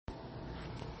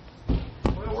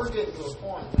we're getting to a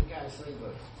point we kind of see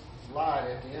the light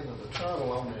at the end of the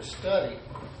tunnel on this study.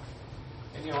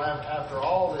 And after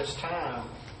all this time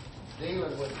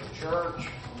dealing with the church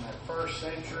in that first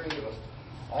century, with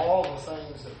all the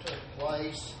things that took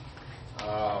place,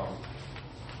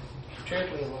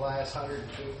 particularly in the last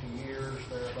 150 years,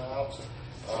 thereabouts,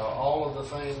 all of the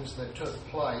things that took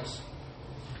place.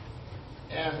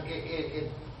 And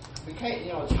it became,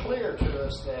 it's clear to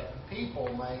us that people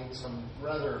made some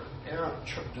rather errant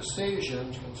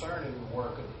decisions concerning the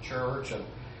work of the church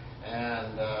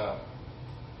and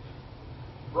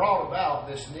brought about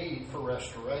this need for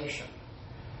restoration.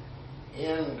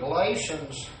 In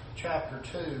Galatians chapter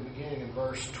 2, beginning in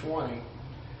verse 20,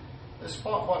 this is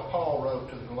what Paul wrote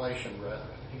to the Galatian brethren.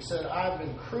 He said, I've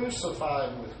been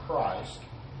crucified with Christ.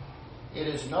 It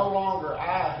is no longer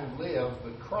I who live,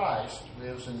 but Christ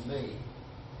lives in me.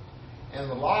 And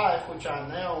the life which I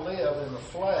now live in the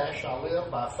flesh, I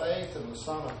live by faith in the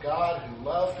Son of God who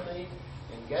loved me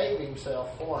and gave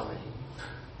himself for me.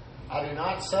 I do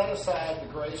not set aside the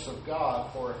grace of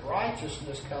God, for if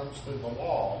righteousness comes through the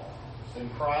law, then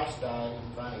Christ died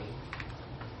in vain.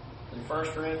 In 1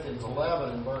 Corinthians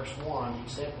 11 and verse 1, he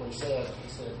simply said,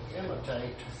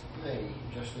 imitate me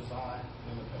just as I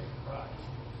imitate Christ.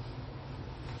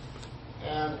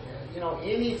 And,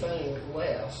 anything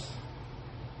less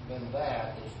than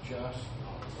that is just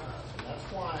not enough. And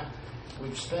that's why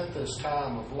we've spent this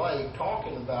time of late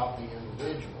talking about the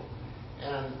individual.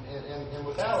 And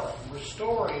without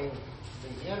restoring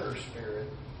the inner spirit,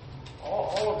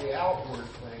 all of the outward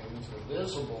things, the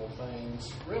visible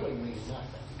things, really mean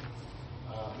nothing.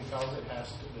 Because it has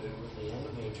to do with the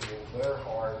individual, their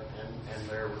heart, and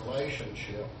their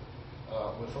relationship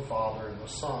with the Father and the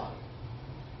Son.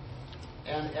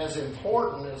 And as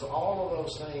important as all of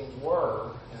those things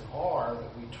were and are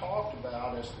that we talked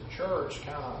about as the church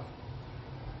kind of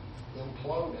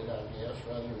imploded, I guess,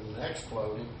 rather than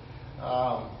exploded,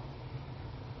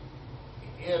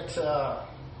 it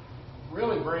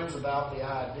really brings about the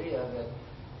idea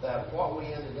that what we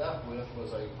ended up with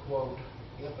was a, quote,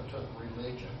 impotent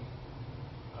religion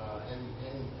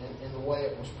in the way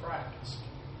it was practiced.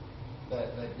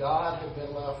 That God had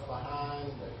been left behind,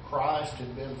 that Christ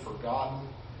had been forgotten.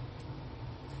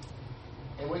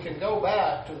 And we can go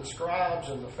back to the scribes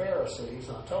and the Pharisees,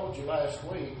 and I told you last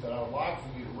week that I would like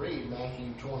for you to read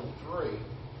Matthew 23,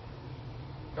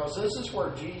 because this is where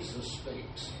Jesus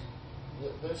speaks.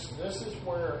 This is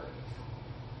where,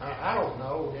 I don't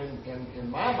know,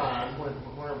 in my mind,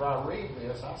 whenever I read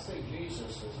this, I see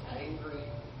Jesus as angry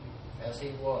as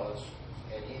he was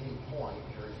at any point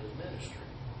during his ministry.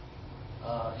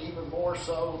 Even more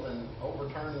so than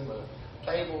overturning the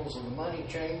tables of the money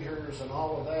changers and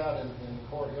all of that in the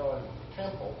courtyard of the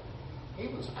temple. He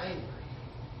was angry.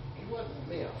 He wasn't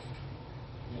miffed.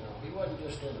 He wasn't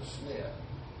just in a snit.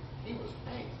 He was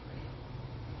angry.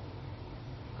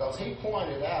 Because he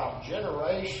pointed out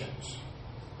generations,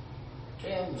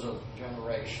 tens of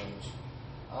generations,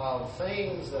 of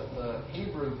things that the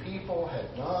Hebrew people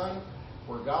had done,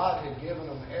 where God had given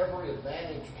them every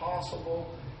advantage possible,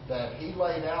 that he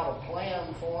laid out a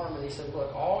plan for them, and he said,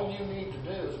 look, all you need to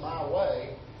do is my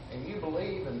way, and you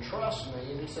believe and trust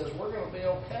me, and he says, we're going to be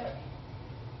okay.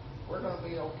 We're going to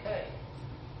be okay.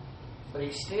 But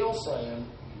he's still saying,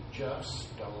 you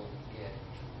just don't get it.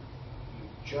 You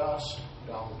just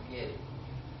don't get it.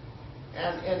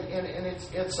 And it's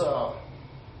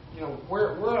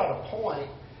we're at a point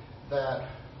that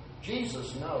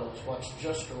Jesus knows what's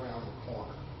just around the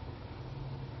corner.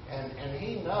 And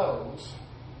he knows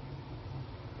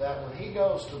that when he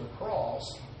goes to the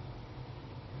cross,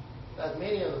 that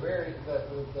many of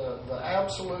the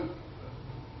absolute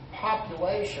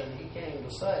population he came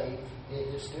to save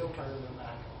is still turning their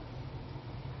back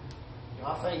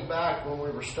on. I think back when we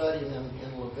were studying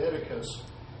in Leviticus,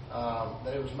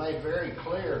 that it was made very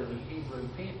clear to the Hebrew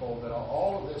people that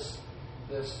all of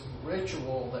this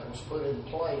ritual that was put in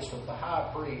place with the high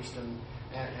priest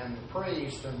and the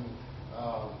priest and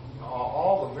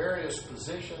all the various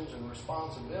positions and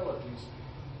responsibilities.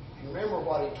 If you remember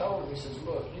what he told them, he says,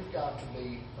 look, you've got to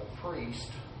be a priest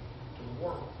to the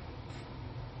world.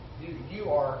 You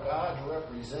are God's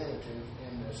representative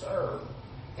in this earth,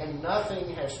 and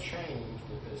nothing has changed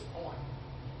at this point.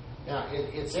 Now,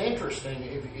 it's interesting,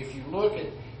 if you look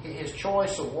at his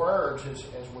choice of words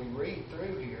as we read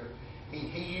through here,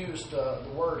 he used the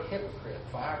word hypocrite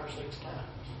 5 or 6 times.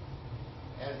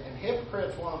 And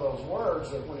hypocrite's one of those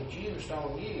words that when it's used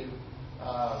on you,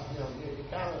 it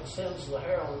kind of sends the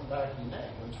hair on the back of your neck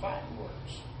when it's fighting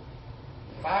words.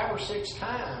 5 or 6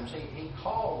 times he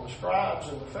called the scribes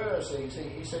and the Pharisees,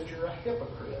 he said, you're a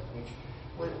hypocrite,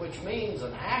 which means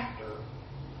an actor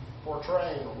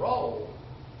portraying a role.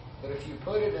 But if you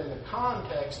put it in the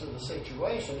context of the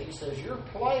situation, he says, you're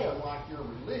playing like you're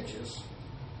religious.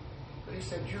 But he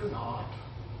said, you're not.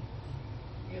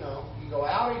 You know, you go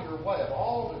out of your way. Of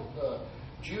all the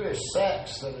Jewish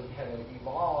sects that have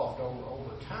evolved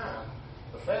over time,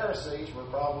 the Pharisees were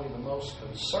probably the most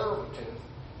conservative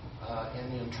in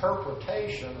the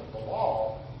interpretation of the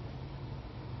law.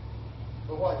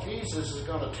 But what Jesus is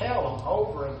going to tell them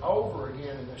over and over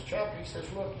again in this chapter, he says,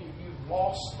 look, you've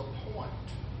lost the point.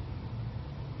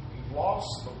 You've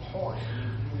lost the point.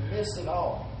 You missed it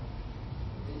all.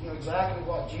 You know exactly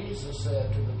what Jesus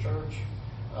said to the church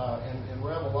in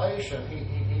Revelation.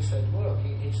 He said, look,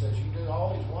 he says, you do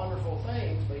all these wonderful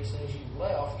things, but he says you've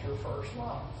left your first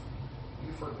love.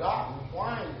 You've forgotten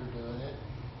why you're doing it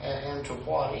and to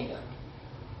what end.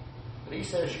 But he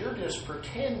says you're just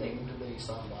pretending to be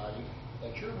somebody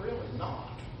that you're really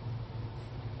not.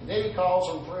 And then he calls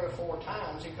them 3 or 4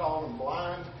 times. He called them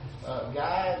blind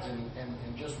guides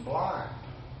and just blind.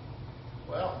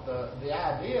 Well, the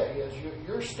idea is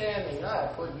you're standing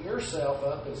up, putting yourself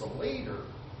up as a leader,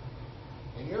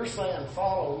 and you're saying,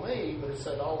 follow me, but it's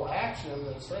that old axiom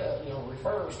that said,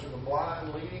 refers to the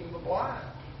blind leading the blind.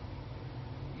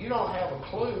 You don't have a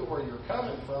clue where you're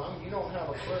coming from. You don't have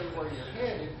a clue where you're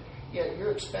headed, yet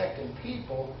you're expecting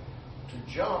people to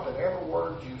jump at every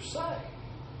word you say.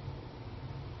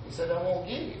 He said, I won't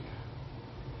get you.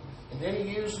 And then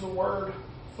he used the word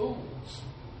fools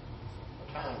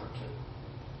a time or two.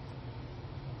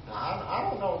 Now, I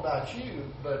don't know about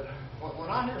you, but when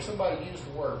I hear somebody use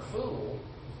the word fool,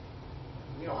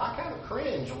 I kind of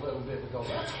cringe a little bit because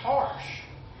that's harsh.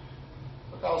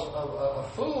 Because a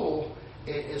fool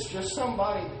is just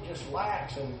somebody that just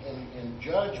lacks in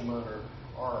judgment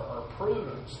or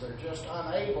prudence. They're just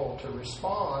unable to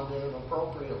respond in an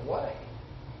appropriate way.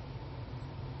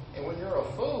 And when you're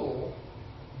a fool,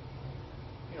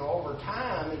 over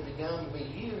time it began to be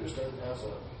used as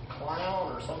a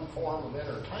clown or some form of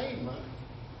entertainment.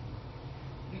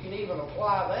 You can even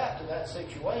apply that to that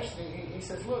situation. He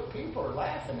says, look, people are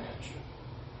laughing at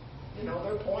you.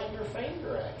 They're pointing their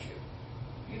finger at you.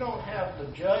 You don't have the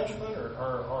judgment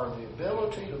or the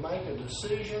ability to make a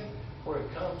decision where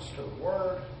it comes to the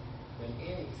word than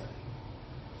anything.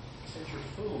 He says,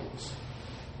 you're fools.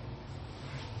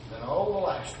 Then the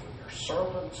last one, you're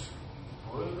serpents,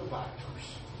 brood of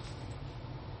vipers.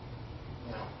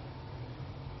 Now,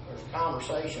 there's a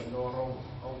conversation going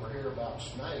over here about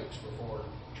snakes before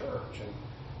church.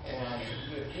 And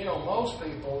most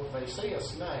people, if they see a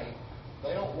snake,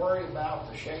 they don't worry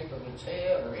about the shape of its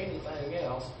head or anything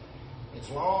else. It's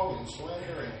long and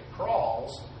slender and it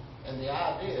crawls. And the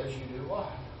idea is you do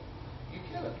what? You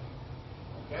kill it.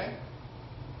 Okay?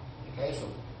 In the case of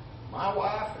my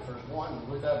wife, if there's one,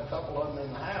 we've got a couple of them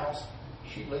in the house,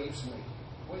 she leaves me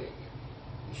quick.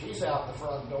 And she's out the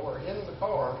front door, in the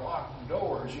car, lock the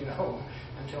doors,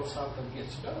 until something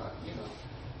gets done,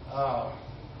 And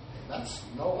that's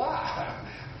no lie.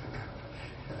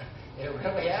 It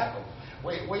really happened.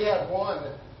 We had one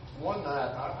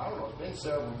night, I don't know, it's been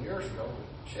several years ago,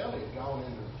 but Shelley had gone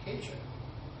into the kitchen.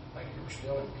 I think you were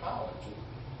still in college, and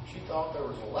she thought there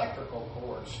was electrical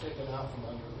cord sticking out from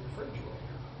under the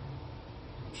refrigerator.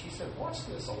 And she said, what's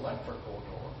this electrical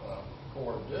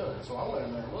cord doing? So I went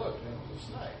in there and looked, and it was a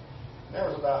snake. And there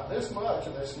was about this much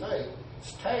of this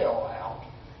snake's tail out,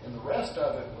 and the rest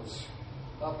of it was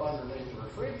up underneath the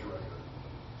refrigerator.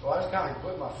 So I just kind of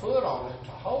put my foot on it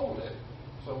to hold it,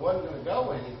 so it wasn't going to go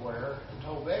anywhere, and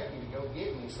told Becky to go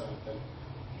get me something.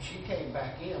 And she came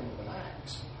back in with an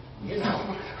axe.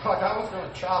 Like I was going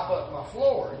to chop up my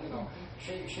floor,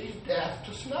 She's deaf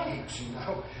to snakes,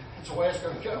 That's the way it's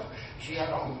going to go. She had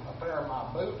on a pair of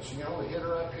my boots, to hit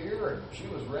her up here, and she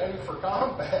was ready for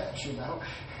combat,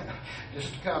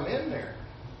 just to come in there.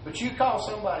 But you call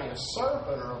somebody a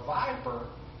serpent or a viper,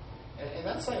 and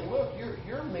that's saying, look,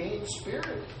 you're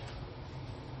mean-spirited.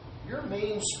 You're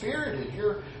mean-spirited.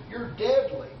 You're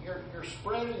deadly. You're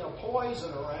spreading a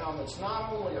poison around that's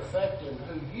not only affecting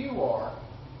who you are,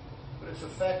 but it's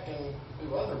affecting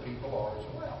who other people are as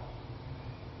well.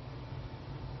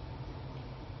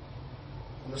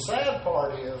 And the sad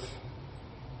part is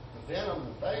the venom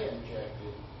that they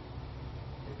injected,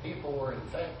 if people were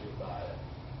infected by it,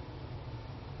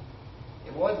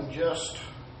 it wasn't just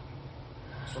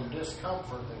some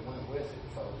discomfort that went with it,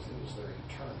 folks. It was their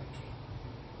eternity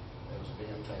that was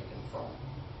being taken from them.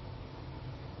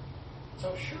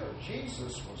 So sure,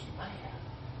 Jesus was mad.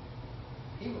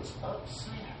 He was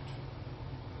upset.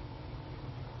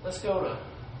 Let's go to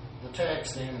the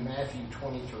text in Matthew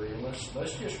 23, and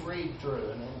let's just read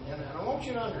through. And I want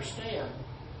you to understand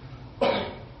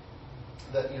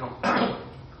that,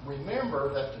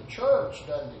 remember that the church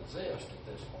doesn't exist at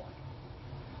this point.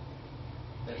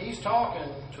 That he's talking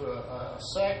to a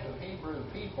sect of Hebrew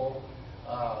people,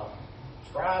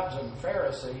 scribes and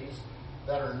Pharisees,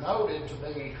 that are noted to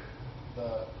be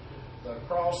the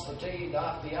cross the T,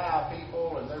 dot the I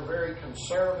people, and they're very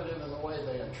conservative in the way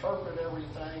they interpret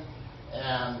everything.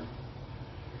 And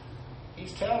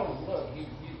he's telling them, look,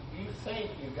 you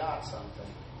think you got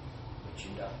something, but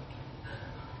you don't.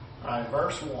 All right,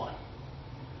 verse 1.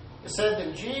 It said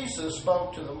that Jesus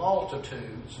spoke to the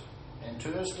multitudes and to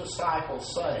his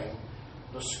disciples, saying,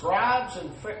 the scribes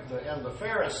and the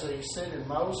Pharisees sit in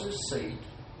Moses' seat.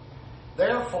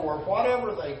 Therefore,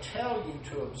 whatever they tell you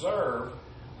to observe,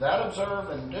 that observe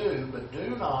and do, but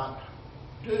do not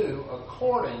do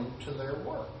according to their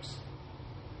works.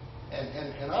 And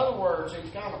in other words,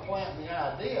 he's kind of planting the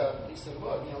idea. He said,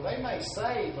 look, they may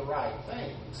say the right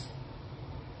things,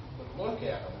 but look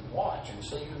at them and watch and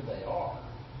see who they are.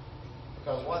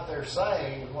 Because what they're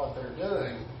saying and what they're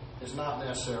doing is not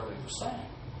necessarily the same.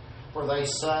 For they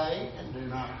say and do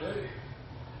not do.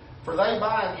 For they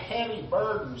bind heavy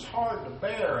burdens hard to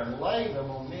bear and lay them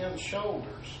on men's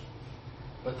shoulders.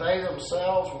 But they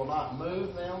themselves will not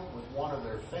move them with one of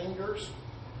their fingers,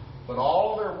 but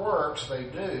all their works they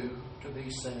do to be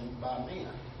seen by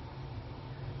men.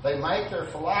 They make their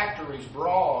phylacteries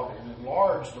broad and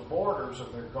enlarge the borders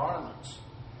of their garments.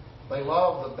 They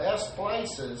love the best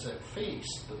places at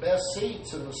feasts, the best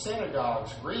seats in the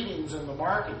synagogues, greetings in the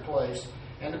marketplace,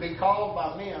 and to be called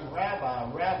by men,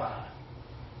 Rabbi, Rabbi.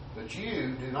 But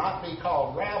you do not be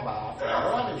called Rabbi,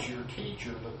 for one is your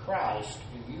teacher, the Christ,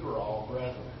 and you are all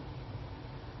brethren.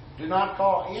 Do not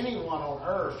call anyone on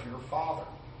earth your father,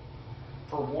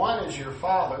 for one is your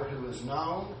Father who is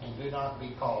known, and do not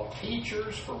be called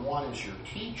teachers, for one is your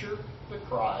teacher, the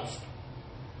Christ.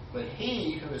 But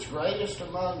he who is greatest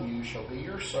among you shall be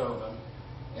your servant,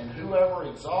 and whoever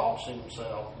exalts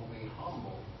himself will be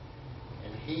humbled,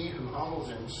 and he who humbles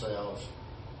himself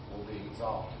will be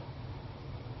exalted.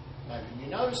 Now, do you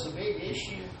notice the big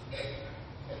issue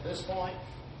at this point?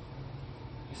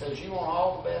 He says you want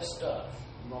all the best stuff.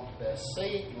 You want the best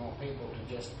seat. You want people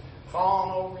to just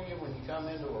fawn over you when you come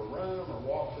into a room or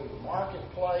walk through the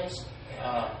marketplace.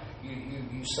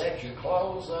 You set your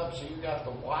clothes up so you've got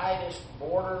the widest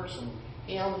borders and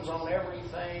hems on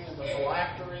everything, and the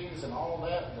phylacteries and all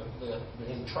that. The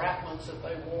entrapments that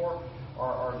they wore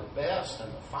are the best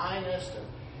and the finest,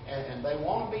 and they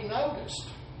want to be noticed.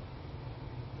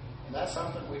 And that's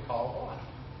something we call what?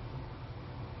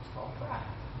 It's called pride.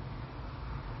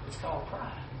 It's called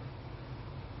pride.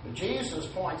 But Jesus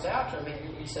points out to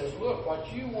him, he says, look,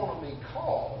 what you want to be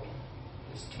called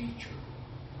is teacher.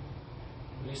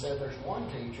 And he said there's one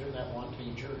teacher, and that one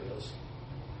teacher is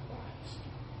Christ.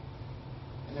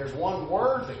 And there's one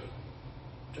worthy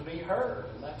to be heard,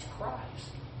 and that's Christ.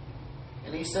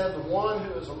 And he said the one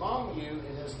who is among you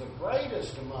and is the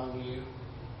greatest among you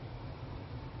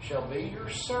shall be your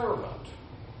servant.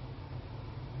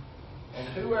 And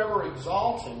whoever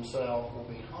exalts himself will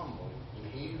be humbled, and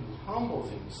he who humbles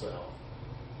himself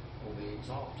will be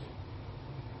exalted.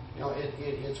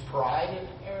 It's pride and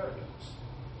arrogance.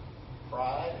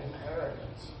 Pride and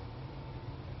arrogance.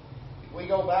 If we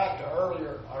go back to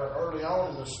early on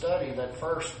in the study, that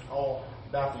first,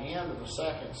 about the end of the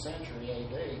 2nd century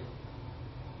A.D.,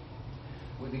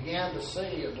 we began to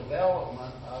see a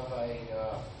development of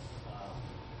a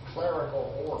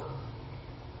clerical order.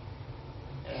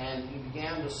 And you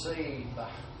began to see the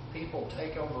people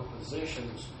take over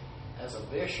positions as a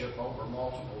bishop over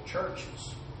multiple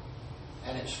churches.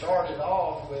 And it started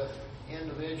off with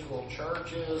individual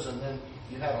churches, and then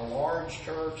you had a large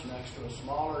church next to a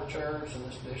smaller church, and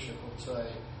this bishop would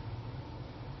say,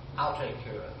 I'll take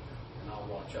care of it, and I'll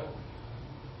watch over you.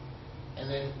 And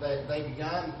then they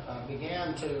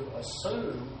began to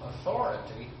assume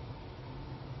authority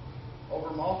over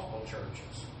multiple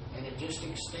churches, and it just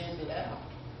extended out.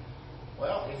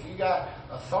 Well, if you got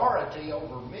authority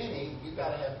over many, you've got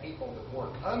to have people that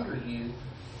work under you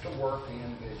to work the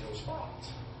individual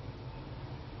spots.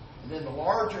 And then the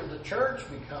larger the church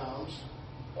becomes,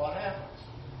 what happens?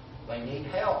 They need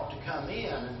help to come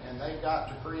in, and they've got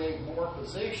to create more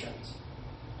positions.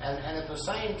 And at the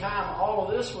same time all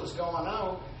of this was going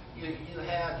on, you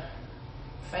had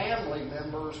family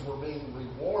members were being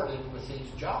rewarded with these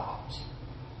jobs.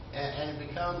 And it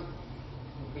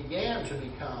began to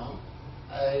become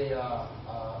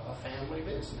a family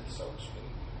business, so to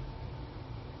speak.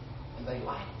 And they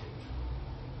liked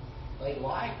it. They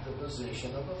liked the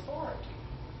position of authority.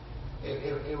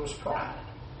 It was pride.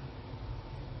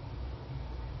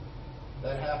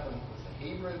 That happened with the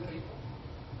Hebrew people.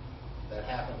 That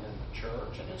happened in the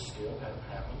church, and it still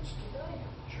happens today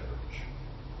in the church.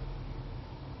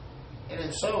 And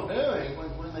in so doing,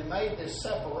 when they made this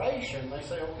separation, they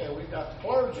say, okay, we've got the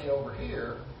clergy over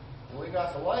here, and we've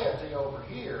got the laity over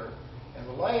here, and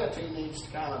the laity needs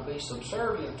to kind of be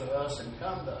subservient to us and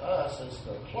come to us as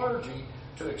the clergy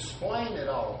to explain it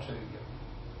all to you.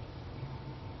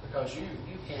 Because you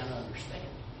can't understand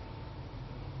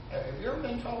it. Have you ever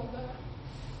been told that?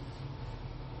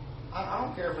 I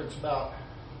don't care if it's about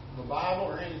the Bible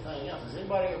or anything else. Has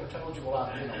anybody ever told you,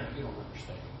 well, you don't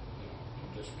understand?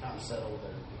 You just kind of sit over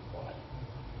there and be quiet.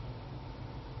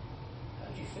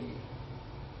 How'd you feel?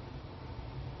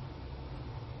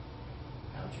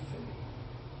 How'd you feel?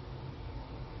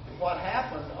 And what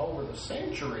happened over the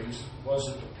centuries was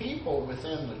that the people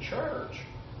within the church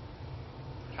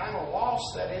kind of lost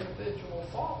that individual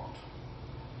thought.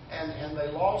 And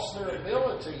they lost their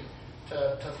ability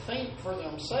to think for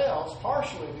themselves,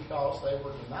 partially because they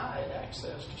were denied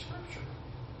access to Scripture.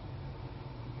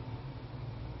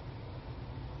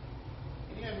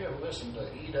 Any of you ever listened to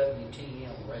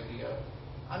EWTN radio?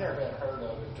 I never had heard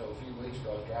of it until a few weeks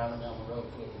ago. I was driving down the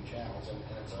road flipping channels, and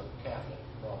it's a Catholic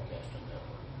broadcasting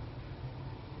network.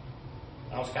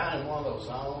 I was kind of in one of those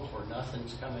zones where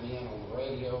nothing's coming in on the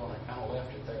radio, and I kind of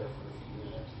left it there for a few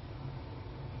minutes.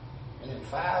 And in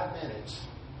 5 minutes,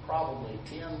 probably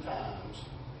 10 times,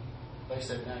 they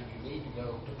said, now you need to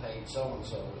go to page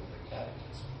so-and-so in the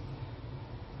catechism.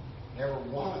 Never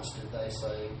once did they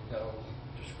say, go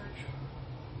to Scripture.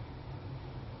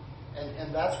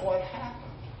 And that's what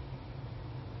happened.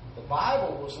 The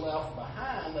Bible was left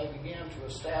behind. They began to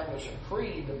establish a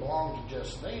creed that belonged to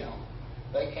just them.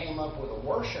 They came up with a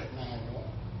worship manual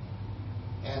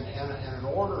and an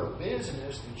order of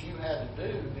business that you had to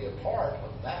do to be a part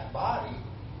of that body.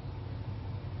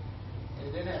 And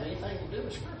it didn't have anything to do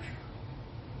with Scripture.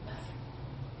 Nothing.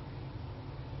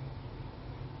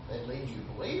 They'd lead you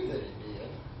to believe that it did,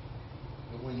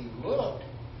 but when you looked,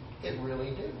 it really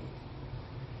didn't.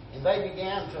 And they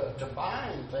began to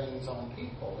bind things on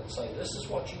people and say, this is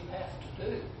what you have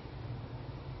to do.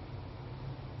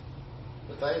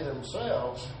 But they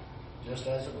themselves, just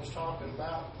as it was talking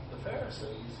about the Pharisees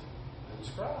and the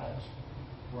scribes,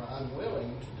 were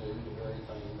unwilling to do the very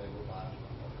thing they were binding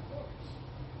on other folks.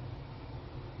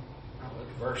 Now look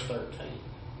at verse 13.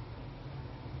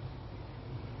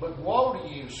 But woe to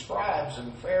you, scribes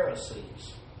and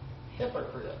Pharisees,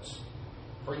 hypocrites!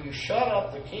 For you shut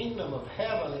up the kingdom of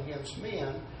heaven against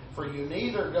men, for you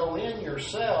neither go in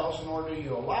yourselves, nor do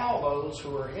you allow those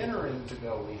who are entering to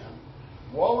go in.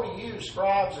 Woe to you,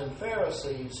 scribes and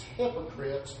Pharisees,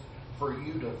 hypocrites! For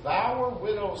you devour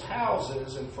widows'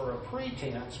 houses, and for a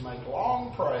pretense make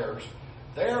long prayers.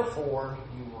 Therefore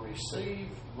you will receive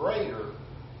greater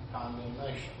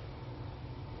condemnation.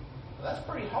 Well, that's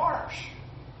pretty harsh.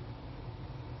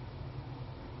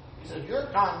 He said, your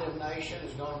condemnation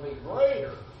is going to be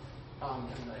greater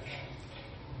condemnation.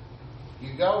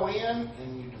 You go in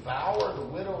and you devour the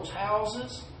widow's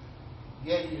houses,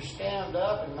 yet you stand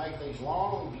up and make these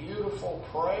long, beautiful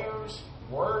prayers,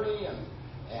 wordy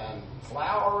and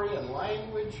flowery in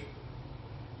language.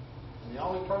 And the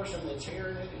only person that's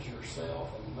hearing it is yourself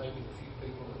and maybe the few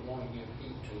people that want to give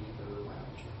heed to you that are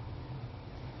around you.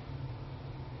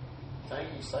 You think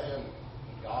he's saying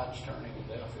God's turning a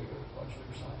deaf ear to what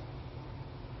you're saying?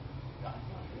 God's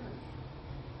not hearing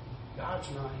you. God's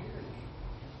not hearing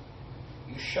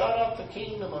you. You shut up the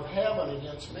kingdom of heaven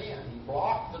against men. You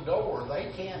block the door.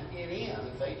 They can't get in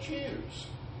if they choose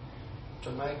to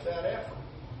make that effort.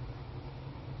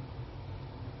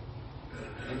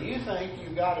 And you think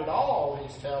you've got it all,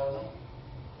 he's telling them,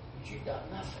 but you've got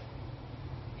nothing.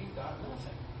 You've got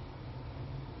nothing.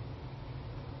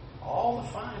 All the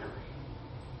finery.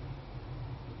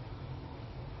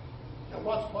 Now,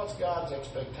 what's God's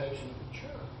expectation of the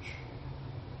church?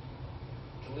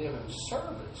 To live in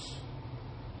service.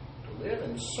 To live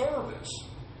in service.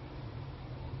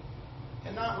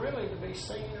 And not really to be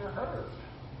seen or heard.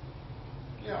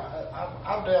 You know,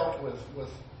 I've dealt with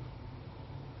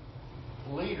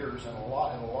leaders in a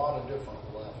lot of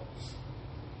different levels.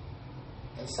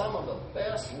 And some of the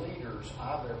best leaders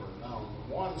I've ever known,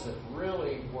 the ones that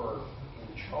really were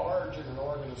in charge in an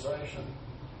organization,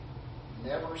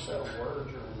 never said a word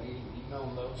during a meeting. You've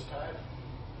known those types.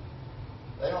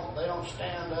 They don't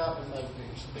stand up and make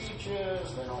big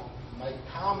speeches. They don't make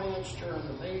comments during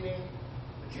the meeting.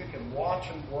 But you can watch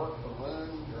them work the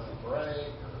room during a break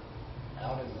or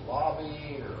out in the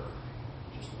lobby or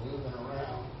just moving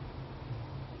around.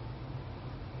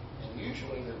 And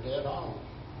usually they're dead on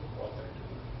with what they're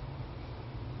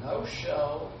doing. No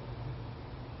show.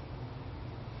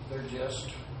 They're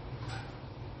just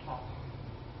talking.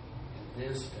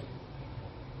 visiting people.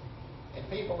 And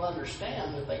people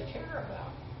understand that they care about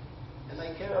it. And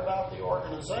they care about the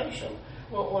organization.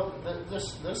 Well, this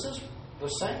is the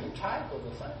same type of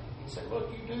a thing. He said,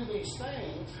 look, you do these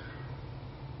things,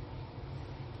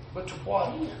 but to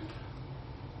what end?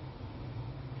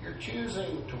 You're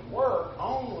choosing to work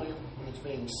only when it's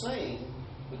being seen,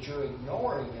 but you're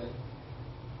ignoring it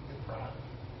in private.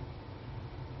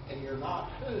 And you're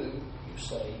not who you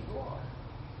say you are.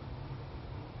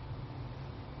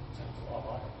 Sounds a lot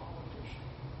like a politician.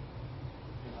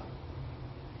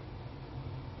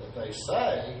 That they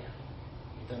say,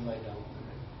 but then they don't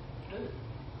do.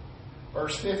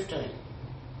 Verse 15.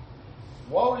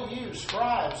 Woe to you,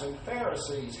 scribes and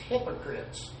Pharisees,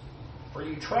 hypocrites! For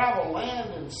you travel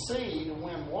land and sea to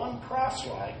win one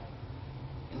proselyte,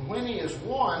 and when he is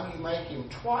won, you make him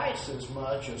twice as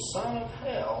much a son of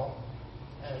hell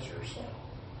as yourself.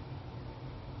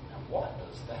 Now, what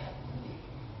does that mean?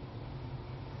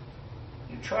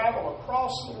 You travel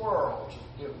across the world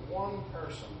to get one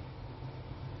person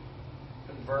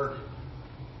converted.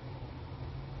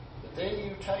 But then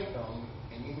you take them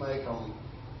and you make them,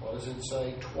 what does it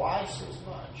say, twice as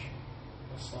much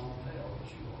a son of hell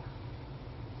as you are.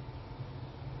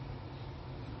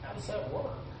 How does that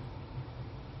work?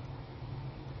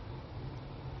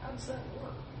 How does that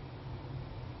work?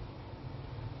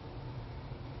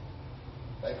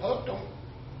 They've hooked them.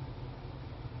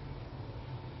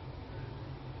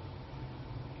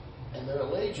 And their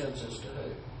allegiance is to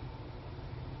who?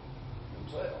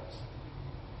 Themselves.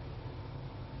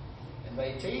 And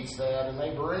they teach that, and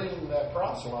they bring that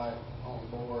proselyte on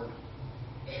board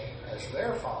as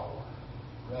their follower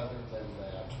rather than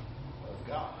that of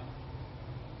God.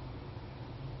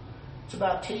 It's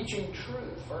about teaching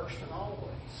truth first and always.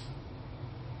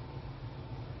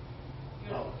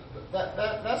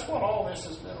 That's what all this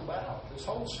has been about. This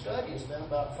whole study has been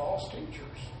about false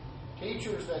teachers.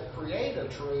 Teachers that create a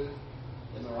truth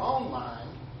in their own mind.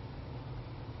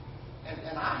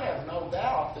 And I have no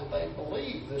doubt that they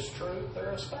believe this truth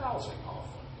they're espousing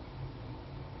often.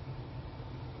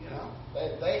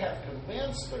 They have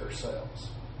convinced themselves.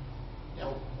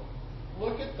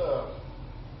 Look at the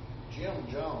Jim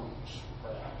Jones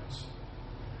crowds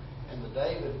and the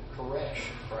David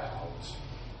Koresh crowds.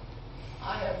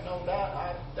 I have no doubt,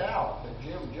 I doubt that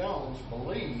Jim Jones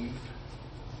believed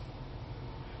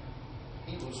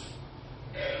he was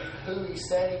who he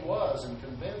said he was and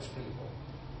convinced people.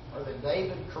 Or that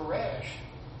David Koresh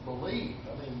believed.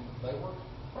 They were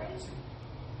crazy.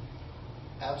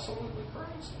 Absolutely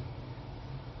crazy.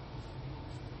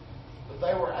 But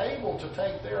they were able to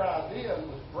take their idea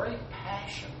with great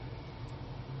passion.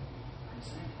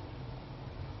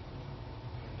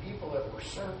 People that were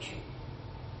searching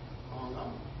hung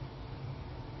on.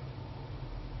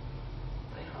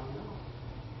 They hung on.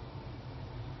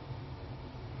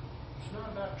 It's not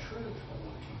about truth when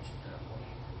we teach it that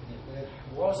way. It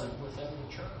wasn't within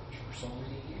the church for so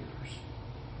many years.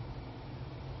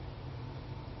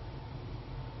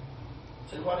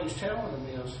 See, what he's telling them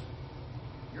is,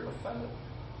 you're a failure.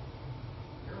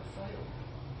 You're a failure.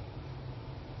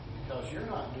 Because you're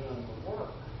not doing the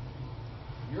work.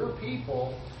 Your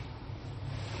people,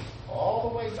 all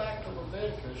the way back to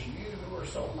Leviticus, you who are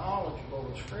so knowledgeable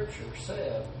of Scripture,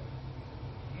 said,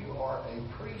 you are a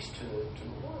priesthood to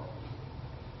the world.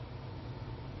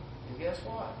 And guess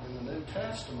what? In the New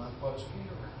Testament, what does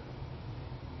Peter write?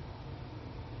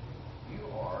 You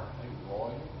are a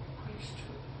royal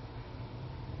priesthood.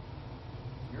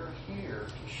 You're here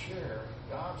to share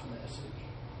God's message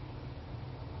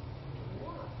to the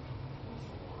world.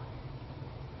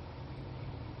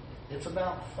 It's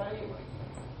about failing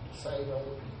to save other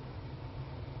people,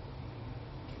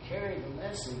 to carry the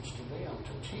message to them,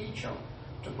 to teach them,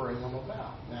 to bring them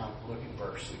about. Now, look at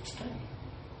verse 16.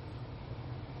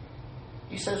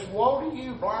 He says, woe to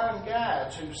you, blind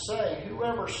guides, who say,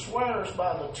 whoever swears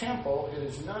by the temple, it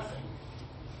is nothing.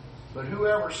 But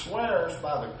whoever swears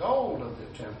by the gold of the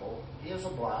temple, he is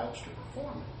obliged to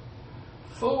perform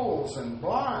it. Fools and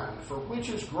blind, for which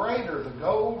is greater, the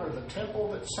gold or the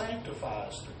temple that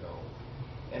sanctifies the gold?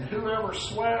 And whoever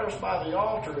swears by the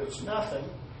altar, it's nothing.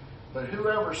 But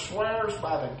whoever swears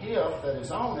by the gift that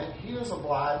is on it, he is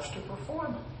obliged to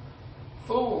perform it.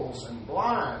 Fools and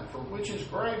blind, for which is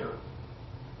greater?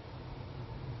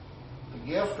 The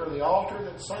gift or the altar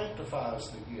that sanctifies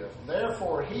the gift.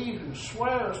 Therefore, he who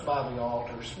swears by the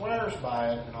altar swears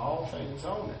by it and all things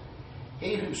on it.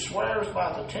 He who swears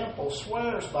by the temple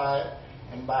swears by it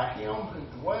and by him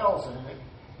who dwells in it.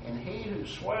 And he who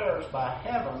swears by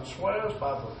heaven swears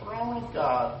by the throne of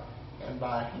God and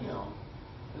by him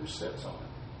who sits on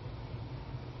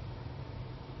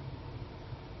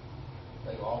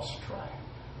They lost track.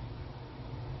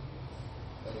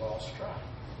 They lost track.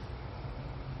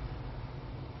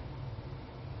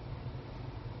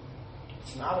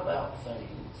 It's not about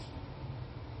things.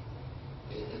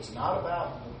 It's not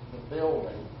about the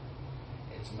building.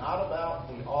 It's not about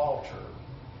the altar.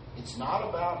 It's not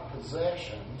about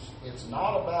possessions. It's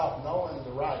not about knowing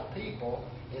the right people.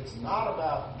 It's not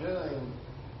about doing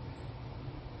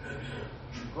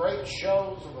great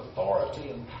shows of authority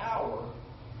and power.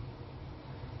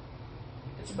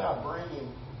 It's about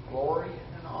bringing glory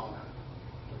and honor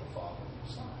to the Father and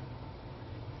the Son.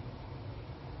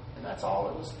 And that's all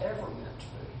it was ever meant to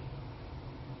be.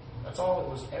 That's all it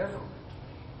was ever meant to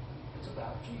be. It's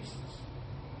about Jesus.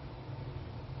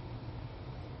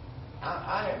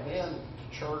 I have been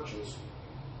to churches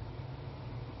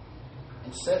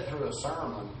and sat through a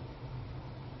sermon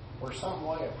where some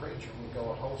way a preacher would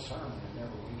go a whole sermon and never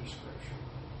read a scripture.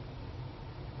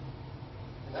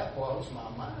 And that blows my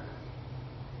mind.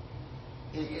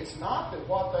 It's not that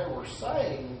what they were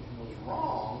saying was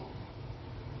wrong,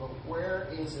 but where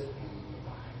is it in the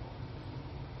Bible?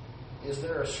 Is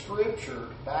there a scripture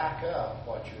to back up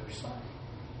what you're saying?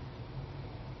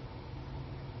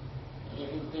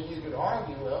 And you could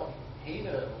argue, well, he knew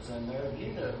it was in there,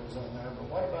 you knew it was in there, but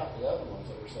what about the other ones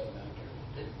that were sitting out there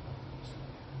that didn't know it was in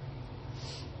there?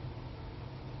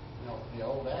 You know, the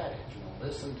old adage,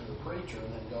 listen to the preacher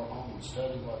and then go home and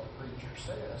study what the preacher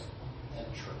says and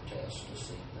test to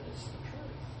see that it's the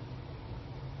truth.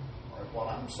 Or if what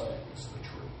I'm saying is the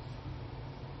truth.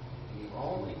 And you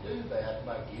only do that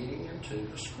by getting into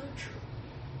the scripture.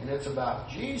 And it's about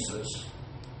Jesus,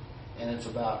 and it's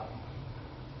about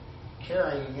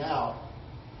carrying out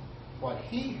what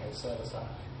he has set aside.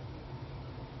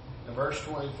 In verse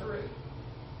 23,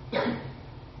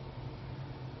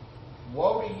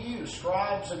 woe to you,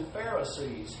 scribes and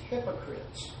Pharisees,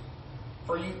 hypocrites,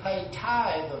 for you pay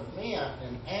tithe of mint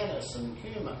and anise and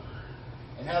cumin,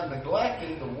 and have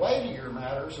neglected the weightier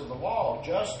matters of the law,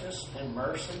 justice and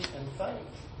mercy and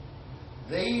faith.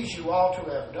 These you ought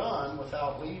to have done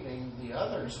without leaving the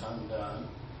others undone,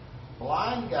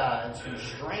 blind guides who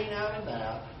strain out a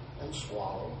gnat and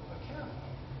swallow a camel.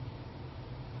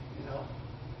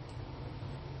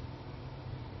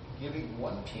 Giving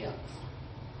 1/10.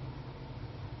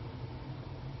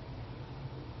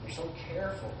 They're so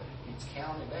careful that it gets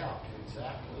counted out to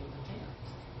exactly the 10th.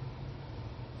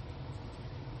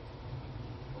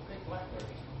 Okay,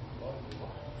 Blackberry, lovely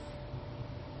wife.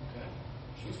 Okay,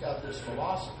 she's got this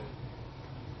philosophy.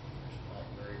 There's a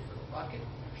blackberry for the bucket.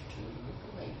 There's 2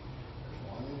 for me. There's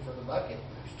 1 for the bucket.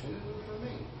 There's 2 for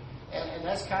me. And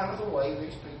that's kind of the way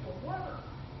these people were.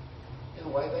 In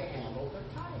the way they handled their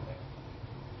tithing.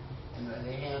 And then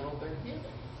they handled their giving.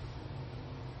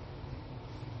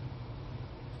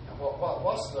 Now,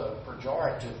 what's the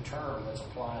pejorative term that's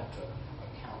applied to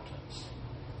accountants?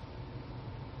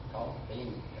 Call them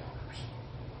bean counters.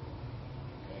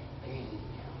 Okay, bean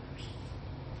counters.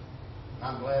 And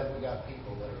I'm glad we got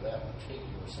people that are that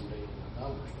meticulous in dealing with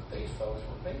numbers, but these folks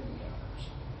were bean counters.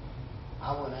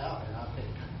 I went out and I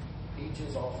picked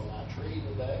peaches off of my tree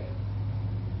today.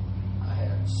 I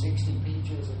had 60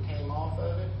 peaches that came off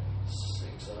of it.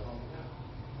 6 of them go.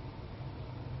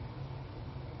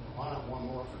 Why not 1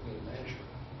 more for good measure?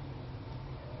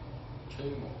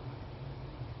 2 more.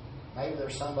 Maybe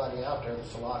there's somebody out there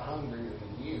that's a lot hungrier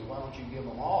than you. Why don't you give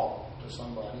them all to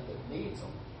somebody that needs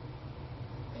them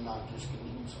and not just can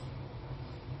use them?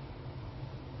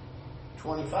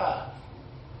 25.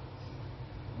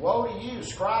 Woe to you,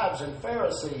 scribes and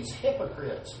Pharisees,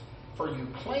 hypocrites, for you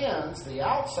cleanse the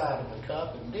outside of the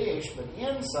cup and dish, but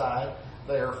inside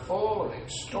they are full of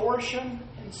extortion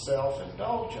and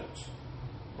self-indulgence.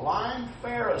 Blind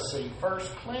Pharisee,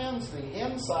 first cleanse the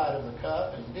inside of the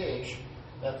cup and dish,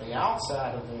 that the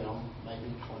outside of them may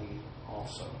be clean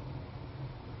also.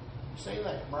 You seen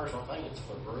that commercial? I think it's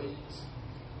Febreze,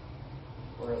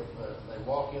 where they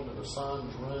walk into the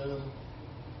son's room,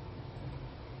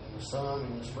 and the son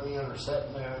and his friend are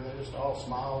sitting there, and they're just all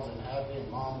smiles and happy,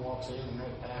 and mom walks in and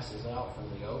it passes out from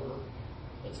the odor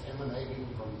that's emanating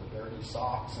from the dirty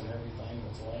socks and everything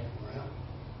that's laying around.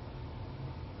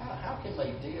 How can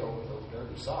they deal with those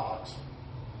dirty socks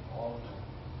all the time?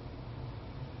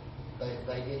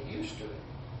 They get used to it.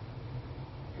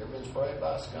 You ever been sprayed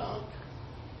by a skunk?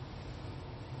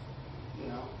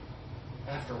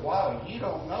 After a while, you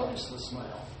don't notice the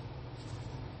smell.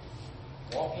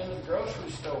 Walk into the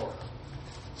grocery store.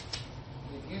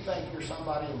 If you think you're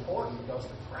somebody important because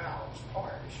the crowds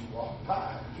part as you walk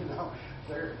by,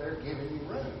 they're giving you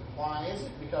room. Why is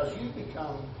it? Because you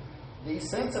become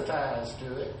desensitized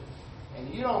to it,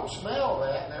 and you don't smell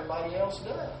that, and everybody else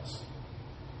does.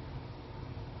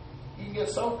 You get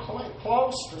so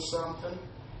close to something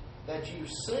that you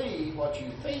see what you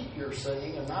think you're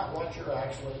seeing and not what you're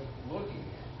actually looking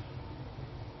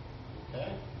at.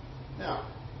 Okay? Now,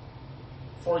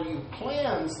 for you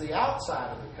cleanse the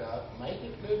outside of the cup, make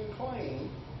it good and clean,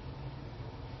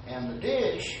 and the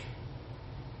dish,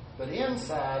 but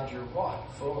inside you're what?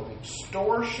 Full of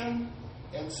extortion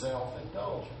and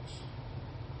self-indulgence.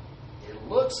 It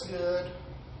looks good,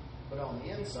 but on the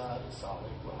inside it's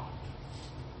solid rot.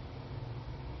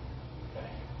 Okay?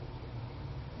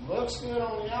 Looks good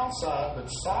on the outside, but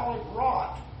solid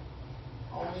rot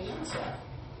on the inside.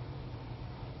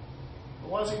 But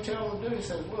what's he telling them to do? He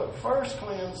says, look, first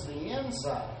cleanse the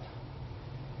inside.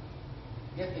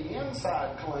 Get the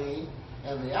inside clean,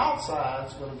 and the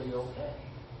outside's going to be okay.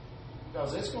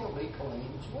 Because it's going to be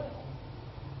clean as well.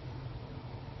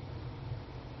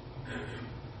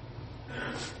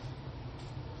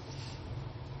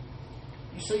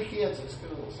 You see kids at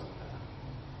school sometimes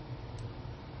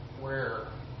where,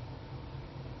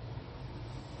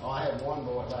 I had one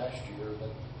boy last year,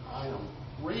 but I am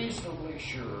reasonably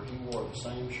sure he wore the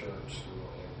same shirt to school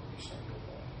every single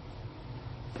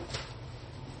day.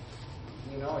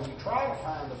 You know, and you try to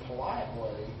find a polite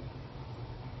way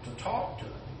to talk to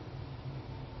him.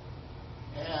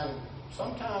 And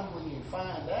sometimes when you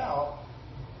find out,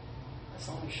 that's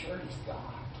the only shirt he's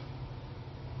got.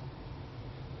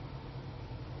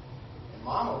 And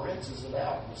Mama rinses it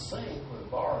out in the sink with a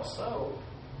bar of soap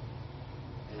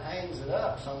and hangs it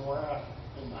up somewhere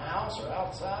in the house or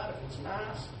outside if it's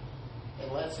nice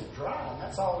and lets it dry, and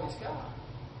that's all he's got.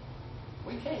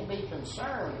 We can't be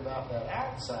concerned about that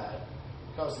outside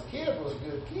because the kid was a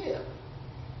good kid.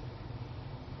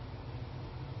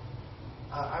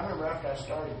 I remember after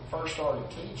I first started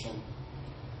teaching,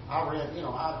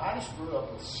 I just grew up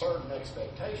with certain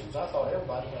expectations. I thought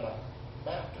everybody had a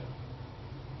bathtub.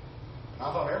 And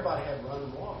I thought everybody had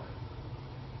running water.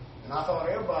 And I thought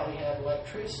everybody had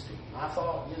electricity. And I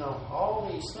thought,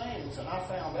 all these things. And I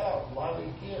found out a lot of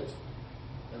these kids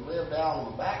that lived out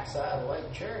on the backside of Lake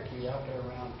Cherokee out there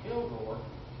around Kilgore,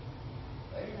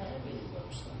 they didn't have any of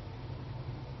those things.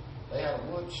 They had a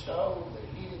wood stove.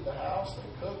 They heated the house.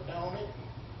 They cooked on it.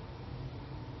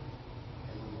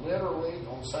 And literally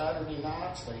on Saturday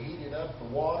nights, they heated up the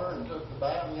water and took the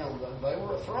bath. They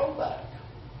were a throwback.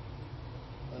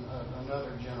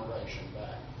 Another generation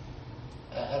back.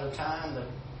 At a time that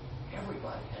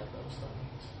everybody had those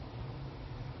things.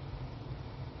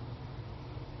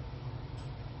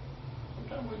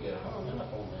 Sometimes we get hung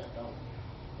up on that, don't we?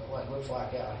 But what it looks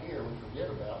like out here, we forget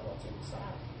about what's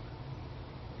inside.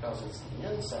 Because it's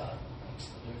the inside that makes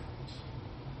the difference.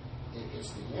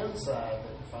 It's the inside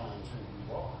that defines who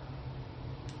you are.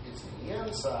 It's the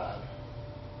inside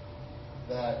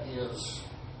that is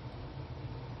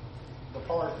the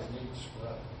part that needs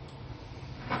growth.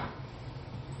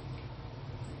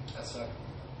 That's second.